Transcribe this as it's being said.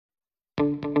Hello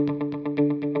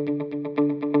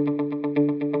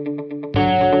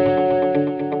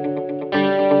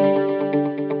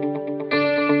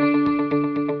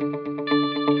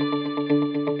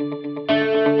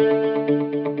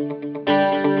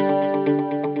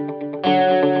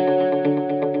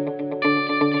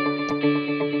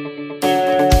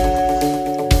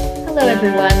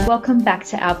everyone, welcome back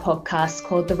to our podcast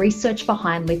called The Research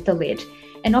Behind Lift the Lid,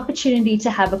 an opportunity to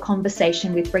have a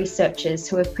conversation with researchers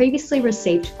who have previously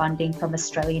received funding from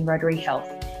Australian Rotary Health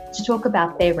to talk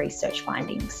about their research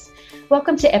findings.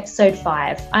 Welcome to episode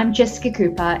 5. I'm Jessica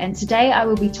Cooper and today I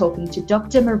will be talking to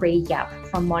Dr. Marie Yap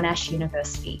from Monash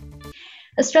University.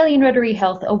 Australian Rotary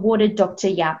Health awarded Dr.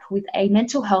 Yap with a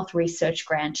mental health research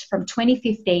grant from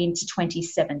 2015 to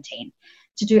 2017.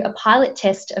 To do a pilot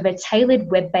test of a tailored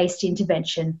web-based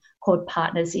intervention called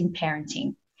Partners in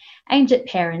Parenting, aimed at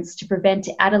parents to prevent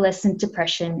adolescent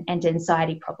depression and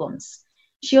anxiety problems.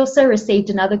 She also received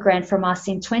another grant from us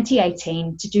in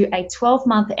 2018 to do a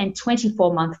 12-month and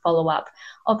 24-month follow-up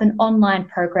of an online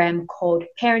program called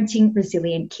Parenting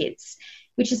Resilient Kids,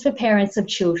 which is for parents of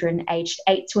children aged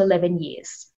 8 to 11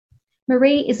 years.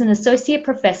 Marie is an associate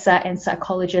professor and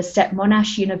psychologist at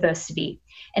Monash University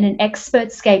and an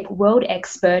ExpertScape World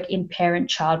Expert in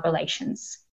Parent-Child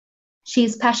Relations. She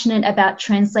is passionate about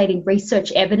translating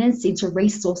research evidence into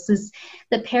resources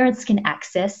that parents can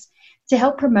access to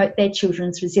help promote their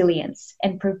children's resilience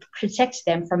and protect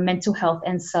them from mental health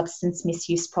and substance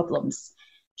misuse problems.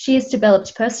 She has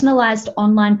developed personalised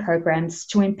online programs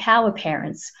to empower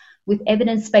parents with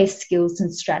evidence-based skills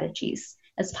and strategies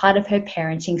as part of her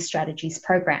Parenting Strategies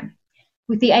program,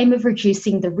 with the aim of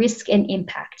reducing the risk and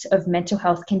impact of mental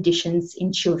health conditions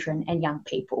in children and young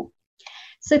people.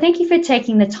 So thank you for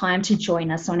taking the time to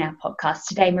join us on our podcast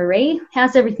today, Marie.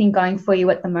 How's everything going for you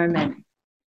at the moment?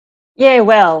 Yeah,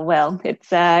 well,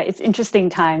 it's interesting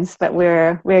times, but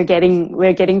we're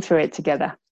getting through it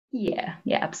together. Yeah,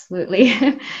 absolutely.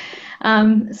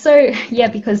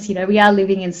 Because we are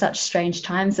living in such strange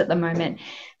times at the moment.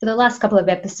 For the last couple of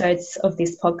episodes of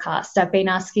this podcast, I've been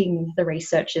asking the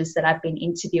researchers that I've been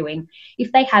interviewing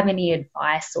if they have any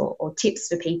advice or tips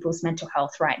for people's mental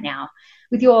health right now.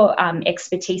 With your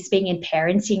expertise being in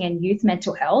parenting and youth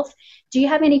mental health, do you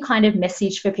have any kind of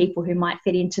message for people who might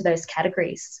fit into those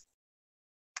categories?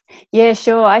 Yeah,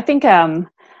 sure. I think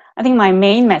my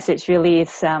main message really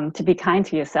is to be kind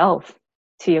to yourself,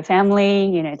 to your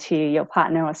family, to your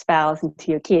partner or spouse, and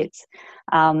to your kids.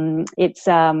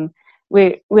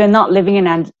 We're not living in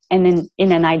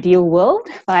an ideal world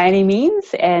by any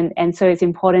means, and so it's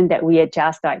important that we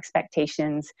adjust our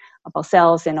expectations of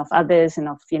ourselves and of others and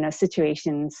of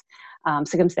situations,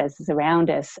 circumstances around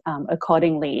us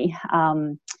accordingly.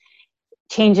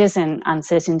 Changes and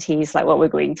uncertainties like what we're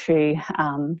going through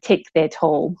take their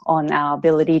toll on our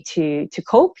ability to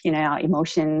cope, our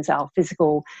emotions, our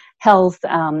physical health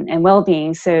and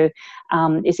well-being. So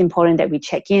it's important that we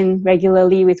check in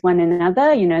regularly with one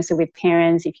another, so with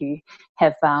parents, if you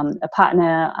have a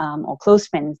partner or close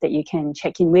friends that you can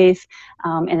check in with,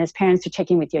 and as parents to check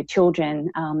in with your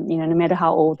children, no matter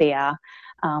how old they are.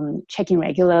 Checking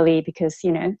regularly because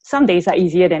some days are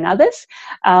easier than others,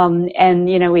 and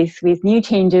with new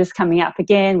changes coming up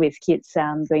again, with kids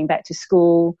going back to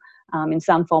school in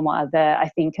some form or other, I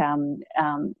think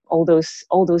all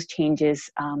those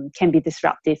changes can be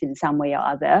disruptive in some way or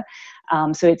other.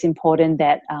 So it's important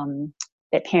that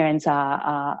parents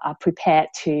are prepared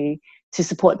to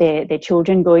support their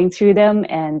children going through them,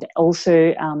 and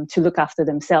also to look after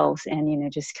themselves,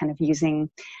 and just kind of using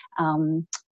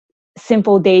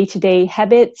simple day-to-day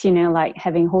habits, like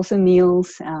having wholesome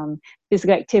meals,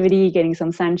 physical activity, getting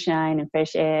some sunshine and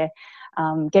fresh air,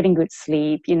 getting good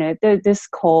sleep. Those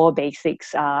core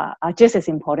basics are just as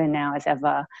important now as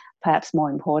ever, perhaps more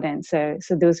important. So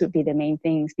those would be the main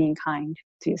things: being kind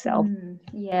to yourself.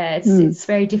 It's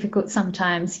very difficult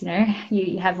sometimes.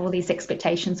 You have all these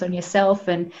expectations on yourself,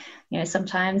 and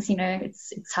sometimes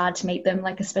it's hard to meet them,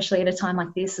 like especially at a time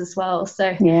like this as well.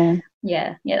 So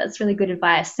yeah, that's really good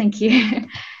advice. Thank you.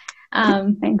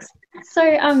 Thanks. So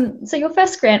your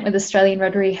first grant with Australian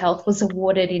Rotary Health was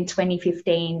awarded in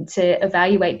 2015 to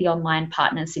evaluate the online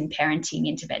Partners in Parenting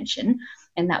intervention,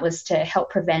 and that was to help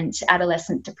prevent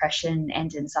adolescent depression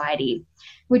and anxiety.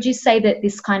 Would you say that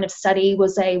this kind of study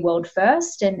was a world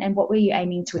first, and what were you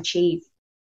aiming to achieve?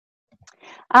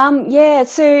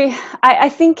 So I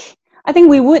think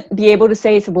we would be able to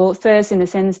say it's a world first in the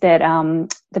sense that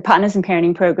the Partners in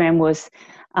Parenting program was,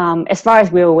 as far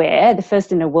as we're aware, the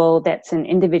first in the world that's an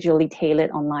individually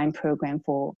tailored online program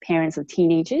for parents of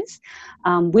teenagers,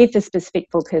 with a specific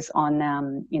focus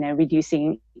on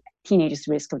reducing teenagers'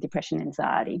 risk of depression and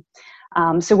anxiety.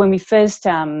 So when we first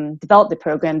developed the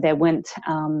program, there weren't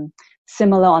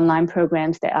similar online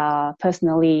programs that are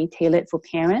personally tailored for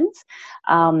parents,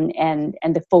 and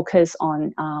the focus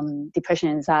on depression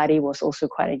and anxiety was also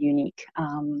quite a unique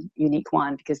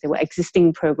one, because there were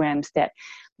existing programs that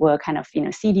were kind of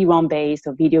CD-ROM based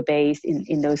or video based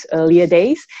in those earlier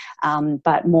days,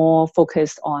 but more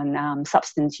focused on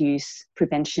substance use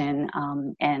prevention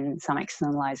and some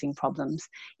externalizing problems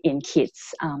in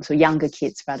kids, so younger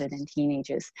kids rather than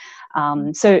teenagers.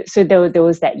 So there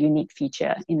was that unique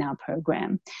feature in our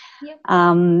program. Yep.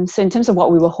 So in terms of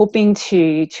what we were hoping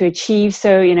to achieve,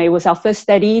 so it was our first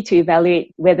study to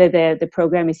evaluate whether the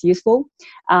program is useful.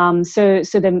 So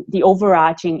the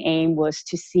overarching aim was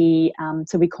to see,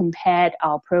 so we compared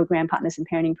our program, Partners in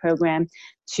Parenting program,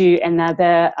 to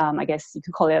another, I guess you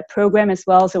could call it a program as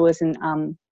well. So it was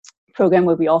an program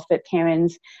where we offered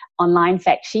parents online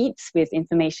fact sheets with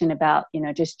information about,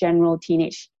 just general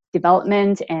teenage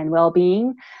development and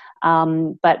well-being.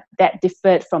 But that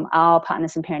differed from our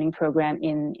Partners in Parenting program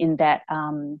in that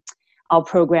our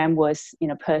program was,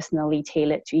 personally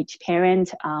tailored to each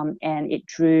parent, and it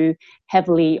drew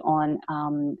heavily on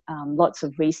lots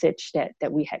of research that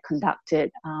we had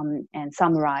conducted and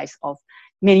summarized of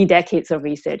many decades of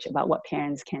research about what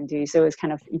parents can do. So it was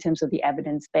kind of, in terms of the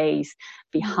evidence base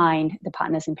behind the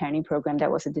Partners in Parenting program, that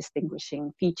was a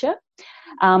distinguishing feature.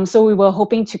 So we were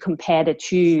hoping to compare the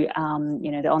two,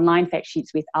 the online fact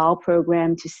sheets with our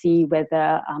program to see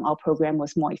whether our program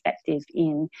was more effective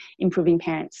in improving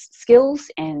parents' skills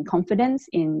and confidence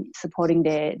in supporting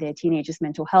their teenagers'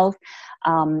 mental health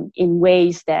in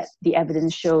ways that the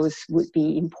evidence shows would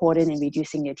be important in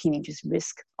reducing their teenagers'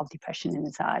 risk of depression and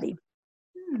anxiety.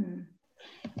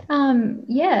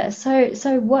 Yeah.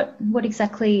 So what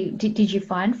exactly did you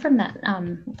find from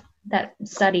that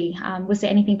study? Was there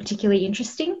anything particularly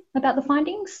interesting about the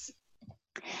findings?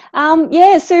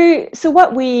 Yeah. So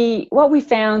what we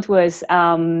found was,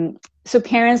 so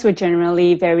parents were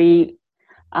generally very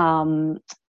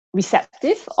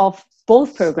receptive of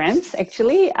both programs,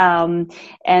 actually, and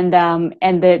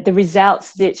the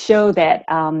results did show that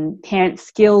parents'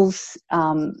 skills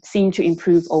seem to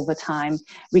improve over time,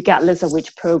 regardless of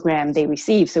which program they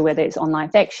receive. So whether it's online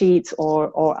fact sheets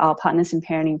or our Partners in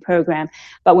Parenting program.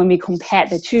 But when we compared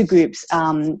the two groups,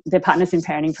 the Partners in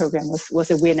Parenting program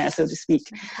was a winner, so to speak,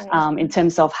 in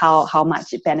terms of how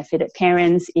much it benefited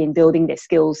parents in building their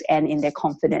skills and in their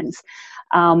confidence.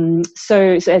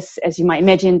 So as you might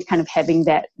imagine, kind of having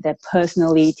that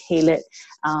personally tailored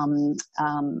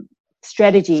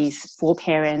strategies for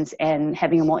parents and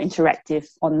having a more interactive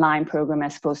online program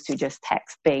as opposed to just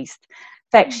text-based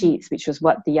fact sheets, which was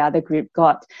what the other group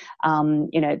got.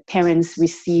 Parents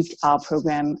received our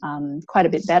program quite a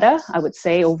bit better, I would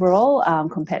say, overall,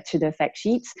 compared to the fact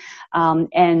sheets.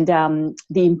 And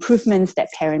the improvements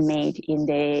that parents made in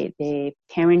their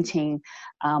parenting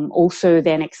also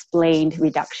then explained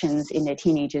reductions in their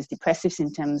teenagers' depressive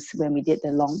symptoms when we did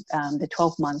the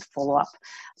 12-month follow-up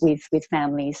with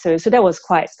families. So that was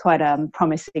quite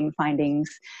promising findings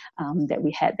that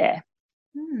we had there.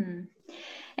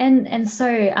 And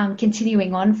so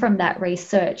continuing on from that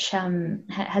research,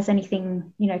 has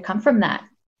anything come from that?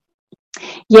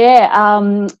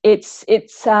 Yeah, it's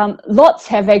lots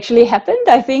have actually happened.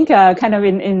 I think kind of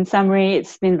in summary,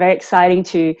 it's been very exciting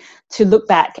to look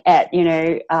back at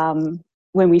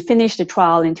when we finished the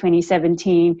trial in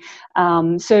 2017.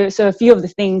 So a few of the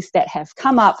things that have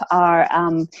come up are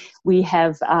we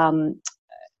have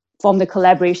formed a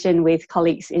collaboration with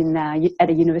colleagues at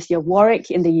the University of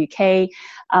Warwick in the UK.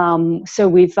 So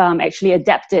we've actually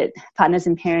adapted Partners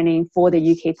in Parenting for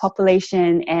the UK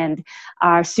population and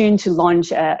are soon to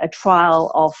launch a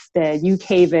trial of the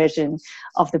UK version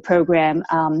of the program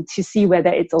to see whether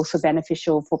it's also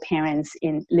beneficial for parents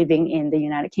living in the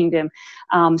United Kingdom.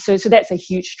 So that's a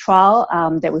huge trial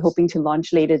that we're hoping to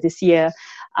launch later this year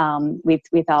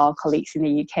with our colleagues in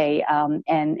the UK.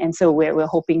 And so we're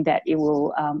hoping that it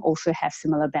will also have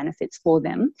similar benefits for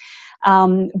them.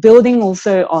 Building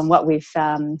also on what we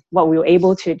were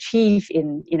able to achieve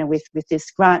with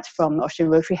this grant from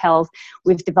Australian Rotary Health,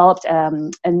 we've developed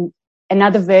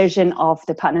another version of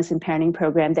the Partners in Parenting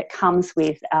program that comes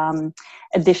with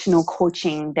additional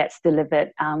coaching that's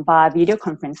delivered via video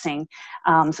conferencing.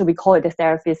 So we call it the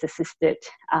Therapist Assisted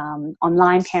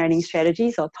Online Parenting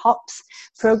Strategies, or TOPS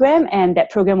program. And that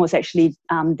program was actually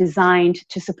designed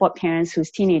to support parents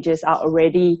whose teenagers are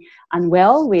already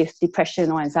unwell with depression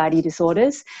or anxiety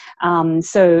disorders.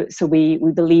 So we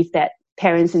believe that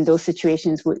parents in those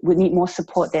situations would need more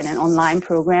support than an online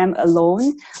program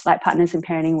alone, like Partners in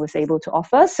Parenting was able to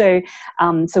offer. So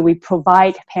we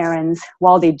provide parents,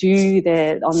 while they do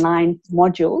the online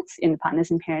modules in Partners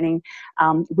in Parenting,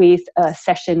 with a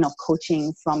session of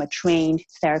coaching from a trained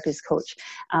therapist coach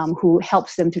who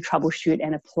helps them to troubleshoot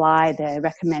and apply the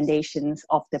recommendations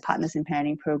of the Partners in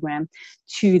Parenting program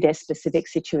to their specific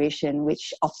situation,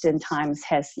 which oftentimes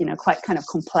has, quite kind of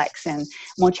complex and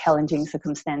more challenging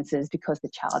circumstances because the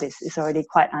child is already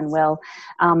quite unwell.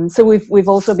 So we've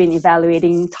also been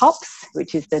evaluating TOPS,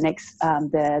 which is the next,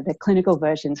 the clinical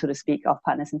version, so to speak, of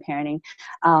Partners in Parenting.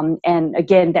 And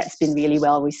again, that's been really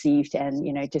well received, and,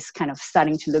 just kind of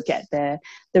starting to look at the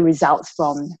results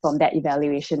from that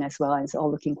evaluation as well. And it's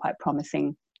all looking quite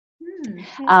promising.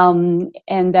 And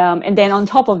then on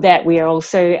top of that, we are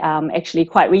also actually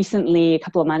quite recently, a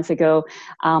couple of months ago,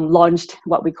 launched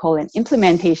what we call an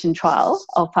implementation trial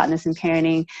of Partners in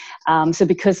Parenting. So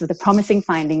because of the promising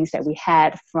findings that we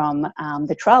had from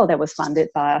the trial that was funded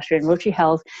by Australian Rotary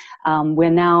Health, we're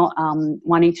now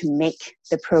wanting to make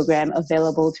the program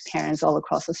available to parents all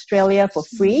across Australia for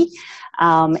free.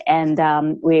 We're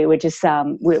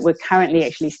currently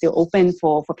actually still open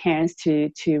for parents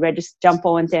to register,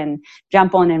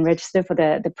 jump on and register for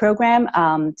the program,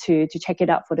 to check it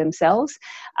out for themselves.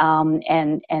 And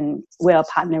we're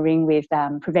partnering with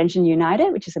Prevention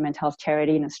United, which is a mental health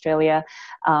charity in Australia,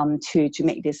 to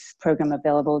make this program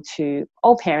available to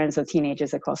all parents of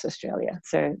teenagers across Australia.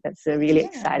 So that's a really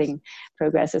exciting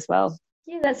progress as well.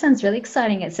 Yeah, that sounds really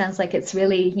exciting. It sounds like it's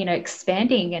really,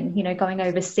 expanding and, going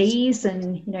overseas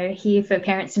and, here for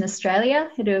parents in Australia.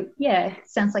 It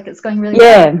sounds like it's going really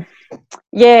well.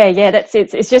 Yeah, that's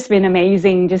it. It's just been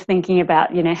amazing just thinking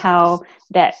about, how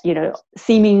that,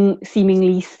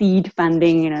 seemingly seed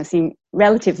funding, seem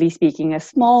relatively speaking, a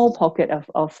small pocket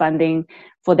of funding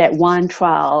for that one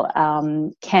trial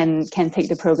can take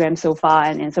the program so far.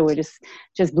 And so we're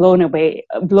just blown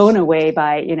away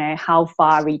by, how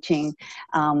far reaching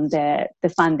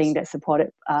the funding that's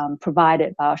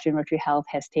provided by Australian Rotary Health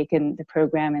has taken the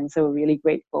program. And so we're really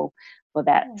grateful for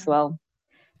that as well.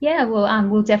 Yeah, well,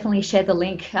 we'll definitely share the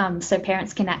link so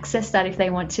parents can access that if they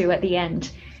want to at the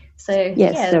end. So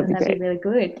yes, that'd be really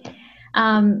good.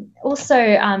 Also,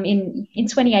 in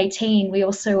 2018, we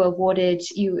also awarded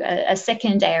you a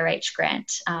second ARH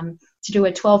grant to do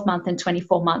a 12-month and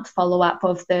 24-month follow-up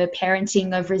of the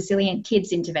Parenting of Resilient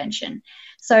Kids intervention.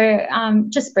 So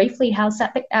just briefly, how's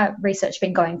that research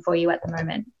been going for you at the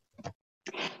moment?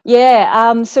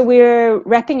 Yeah, so we're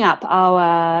wrapping up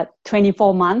our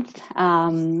 24-month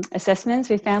assessments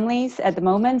with families at the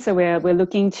moment. So we're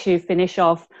looking to finish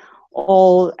off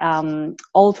all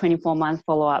 24-month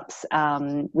follow-ups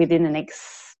within the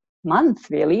next month.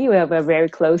 Really, we're very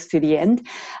close to the end.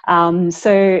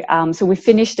 So we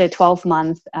finished a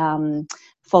 12-month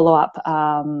follow-up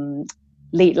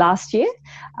late last year,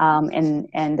 and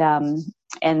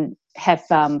have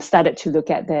started to look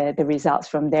at the results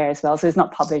from there as well. So it's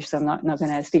not published, so I'm not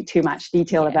going to speak too much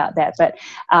detail about that. But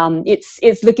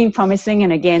it's looking promising,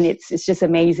 and again, it's just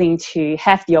amazing to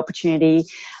have the opportunity,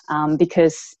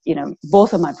 because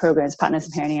both of my programs, Partners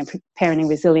in Parenting and Parenting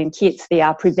Resilient Kids, they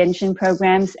are prevention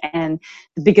programs, and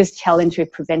the biggest challenge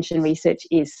with prevention research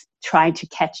is trying to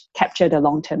capture the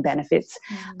long-term benefits,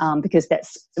 because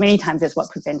many times that's what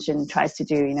prevention tries to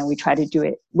do. We try to do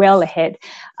it well ahead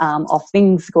of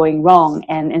things going wrong,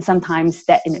 and sometimes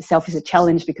that in itself is a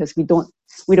challenge because we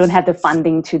don't have the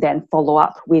funding to then follow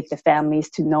up with the families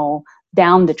to know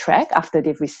down the track after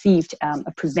they've received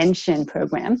a prevention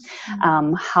program,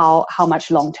 how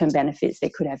much long-term benefits they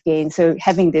could have gained. So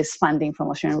having this funding from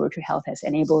Australian Rotary Health has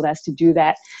enabled us to do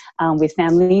that with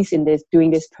families doing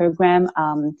this program,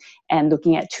 and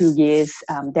looking at 2 years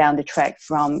down the track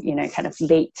from kind of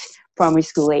late primary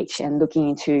school age and looking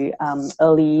into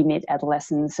early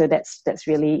mid-adolescence. So that's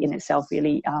really in itself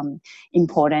really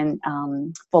important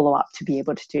follow-up to be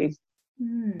able to do.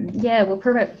 Yeah, well,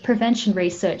 prevention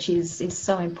research is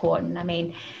so important. I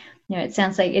mean, it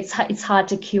sounds like it's hard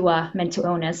to cure mental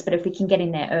illness, but if we can get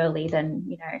in there early, then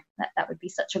that would be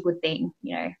such a good thing.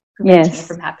 Preventing it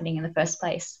from happening in the first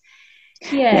place.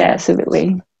 Yeah,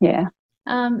 absolutely. Yeah.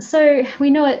 So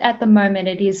we know at the moment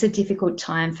it is a difficult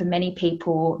time for many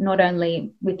people, not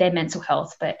only with their mental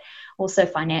health, but also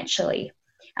financially.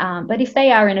 But if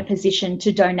they are in a position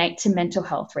to donate to mental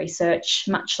health research,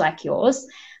 much like yours,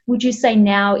 would you say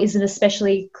now is an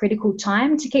especially critical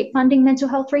time to keep funding mental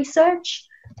health research?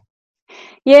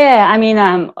 Yeah, I mean,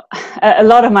 a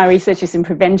lot of my research is in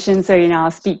prevention, so I'll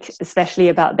speak especially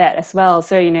about that as well.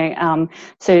 So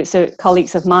so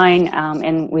colleagues of mine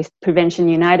and with Prevention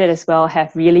United as well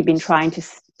have really been trying to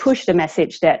push the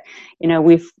message that, you know,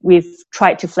 we've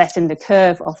tried to flatten the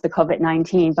curve of the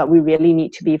COVID-19, but we really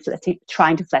need to be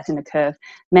trying to flatten the curve,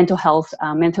 mental health,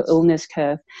 mental illness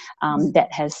curve,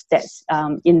 that's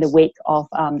in the wake of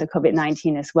the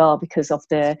COVID-19 as well, because of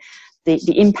the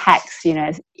impacts, you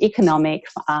know, economic,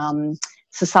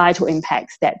 societal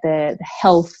impacts that the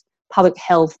public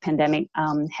health pandemic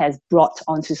has brought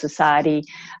onto society.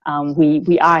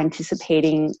 We are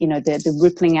anticipating, you know, the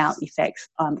rippling out effects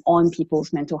on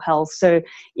people's mental health. So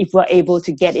if we're able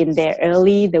to get in there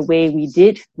early, the way we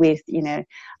did with, you know,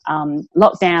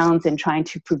 lockdowns and trying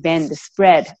to prevent the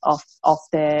spread of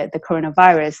the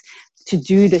coronavirus, to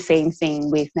do the same thing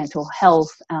with mental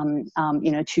health,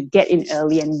 you know, to get in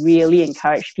early and really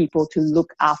encourage people to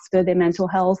look after their mental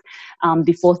health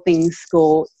before things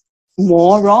go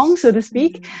more wrong, so to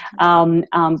speak, and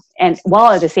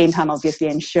while at the same time obviously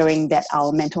ensuring that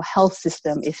our mental health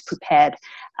system is prepared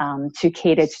to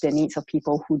cater to the needs of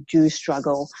people who do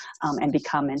struggle and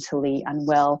become mentally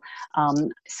unwell.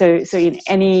 So in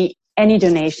any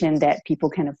donation that people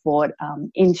can afford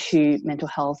into mental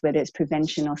health, whether it's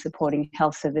prevention or supporting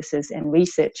health services and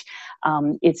research,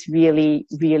 it's really,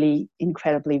 really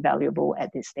incredibly valuable at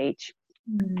this stage.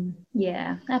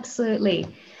 Yeah, absolutely.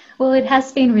 Well, it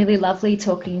has been really lovely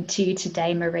talking to you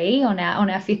today, Marie, on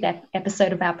our fifth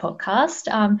episode of our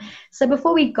podcast. So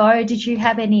before we go, did you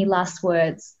have any last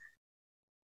words?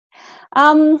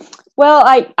 Well,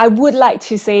 I would like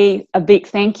to say a big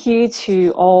thank you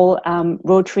to all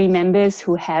Rotary members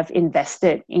who have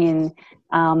invested in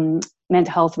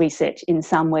mental health research in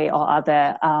some way or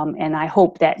other, and I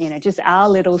hope that, you know, just our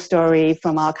little story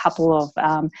from our couple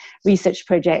of research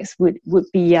projects would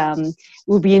be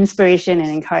inspiration and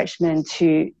encouragement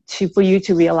for you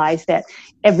to realize that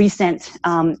every cent,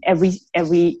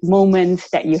 every moment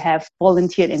that you have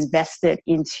volunteered, invested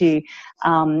into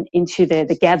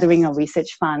the gathering of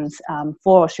research funds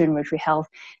for Australian Rotary Health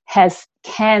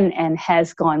can and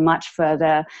has gone much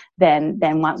further than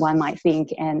what one might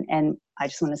think, and I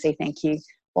just want to say thank you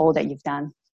for all that you've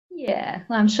done. Yeah,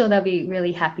 well, I'm sure they'll be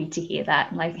really happy to hear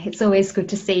that. Like, it's always good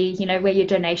to see, you know, where your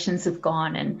donations have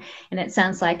gone, and it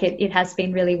sounds like it has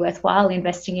been really worthwhile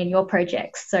investing in your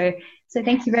projects. So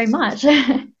thank you very much.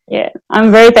 Yeah,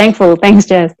 I'm very thankful. Thanks,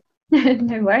 Jess.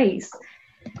 No worries.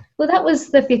 Well, that was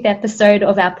the fifth episode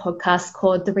of our podcast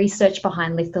called The Research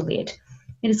Behind Lift the Lid.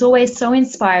 It is always so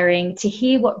inspiring to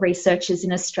hear what researchers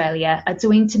in Australia are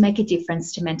doing to make a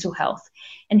difference to mental health,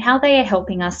 and how they are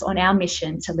helping us on our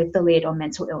mission to lift the lid on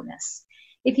mental illness.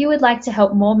 If you would like to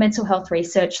help more mental health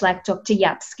research like Dr.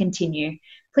 Yap's continue,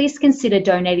 please consider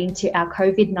donating to our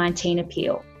COVID-19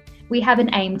 appeal. We have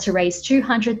an aim to raise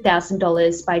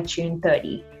 $200,000 by June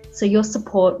 30, so your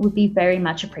support would be very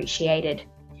much appreciated.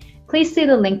 Please see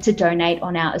the link to donate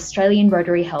on our Australian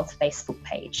Rotary Health Facebook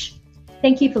page.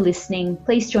 Thank you for listening.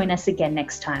 Please join us again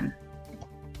next time.